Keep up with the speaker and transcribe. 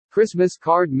Christmas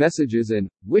card messages and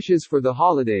wishes for the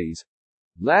holidays.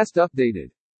 Last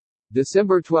updated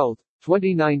December 12,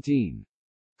 2019.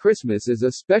 Christmas is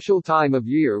a special time of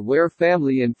year where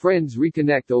family and friends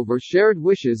reconnect over shared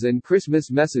wishes and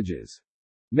Christmas messages.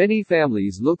 Many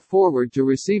families look forward to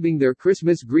receiving their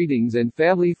Christmas greetings and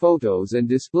family photos and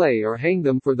display or hang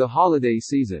them for the holiday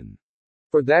season.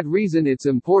 For that reason, it's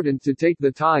important to take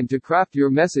the time to craft your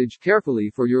message carefully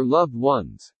for your loved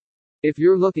ones. If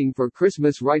you're looking for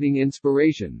Christmas writing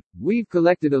inspiration, we've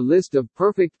collected a list of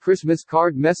perfect Christmas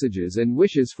card messages and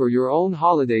wishes for your own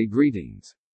holiday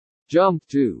greetings. Jump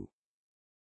to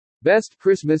Best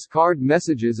Christmas Card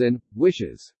Messages and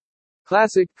Wishes.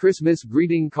 Classic Christmas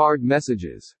Greeting Card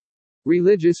Messages.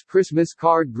 Religious Christmas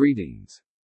Card Greetings.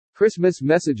 Christmas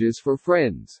Messages for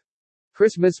Friends.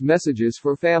 Christmas Messages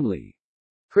for Family.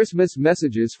 Christmas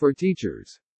Messages for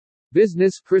Teachers.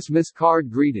 Business Christmas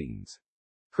Card Greetings.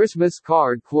 Christmas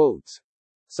Card Quotes.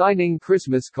 Signing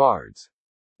Christmas Cards.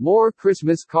 More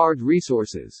Christmas Card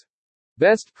Resources.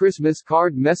 Best Christmas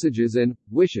Card Messages and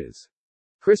Wishes.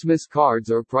 Christmas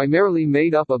cards are primarily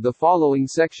made up of the following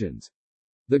sections: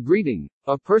 the greeting,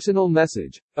 a personal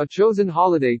message, a chosen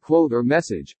holiday quote or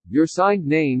message, your signed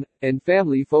name, and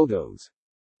family photos.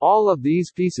 All of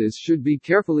these pieces should be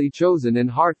carefully chosen and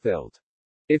heartfelt.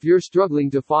 If you're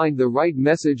struggling to find the right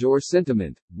message or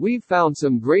sentiment, we've found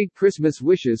some great Christmas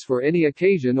wishes for any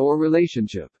occasion or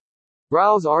relationship.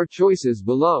 Browse our choices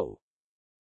below.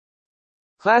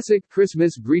 Classic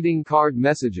Christmas Greeting Card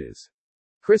Messages.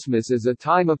 Christmas is a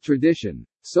time of tradition,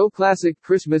 so classic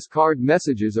Christmas card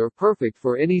messages are perfect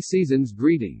for any season's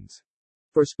greetings.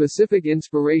 For specific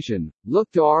inspiration,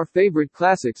 look to our favorite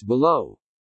classics below.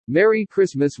 Merry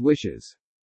Christmas Wishes.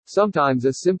 Sometimes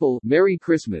a simple Merry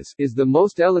Christmas is the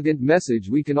most elegant message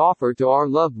we can offer to our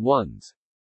loved ones.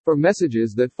 For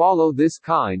messages that follow this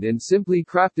kind and simply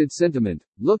crafted sentiment,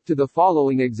 look to the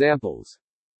following examples.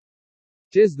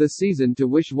 'Tis the season to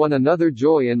wish one another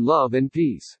joy and love and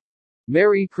peace.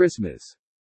 Merry Christmas.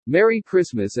 Merry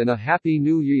Christmas and a Happy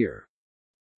New Year.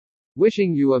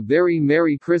 Wishing you a very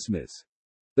Merry Christmas.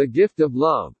 The gift of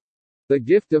love. The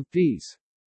gift of peace.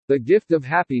 The gift of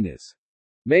happiness.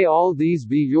 May all these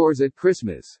be yours at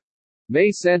Christmas. May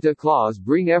Santa Claus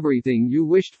bring everything you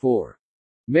wished for.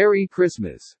 Merry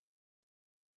Christmas.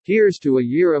 Here's to a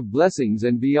year of blessings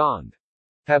and beyond.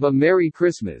 Have a Merry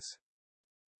Christmas.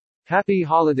 Happy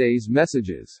Holidays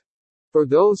Messages. For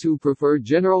those who prefer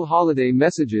general holiday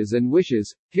messages and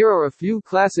wishes, here are a few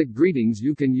classic greetings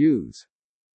you can use.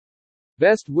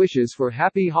 Best wishes for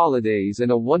happy holidays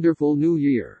and a wonderful new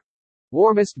year.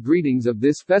 Warmest greetings of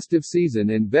this festive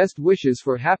season and best wishes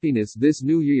for happiness this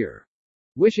new year.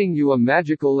 Wishing you a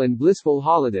magical and blissful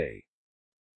holiday.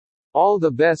 All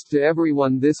the best to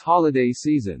everyone this holiday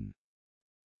season.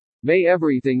 May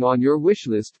everything on your wish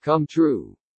list come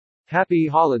true. Happy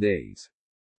holidays.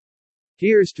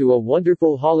 Here's to a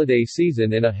wonderful holiday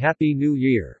season and a happy new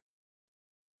year.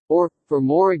 Or, for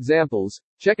more examples,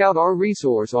 check out our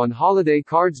resource on holiday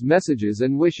cards, messages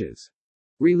and wishes.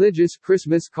 Religious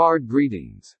Christmas Card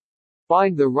Greetings.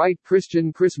 Find the right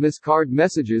Christian Christmas card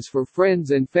messages for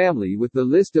friends and family with the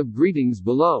list of greetings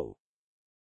below.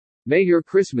 May your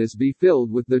Christmas be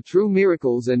filled with the true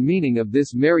miracles and meaning of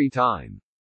this merry time.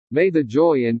 May the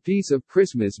joy and peace of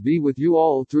Christmas be with you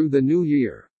all through the new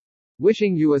year.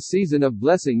 Wishing you a season of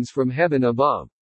blessings from heaven above.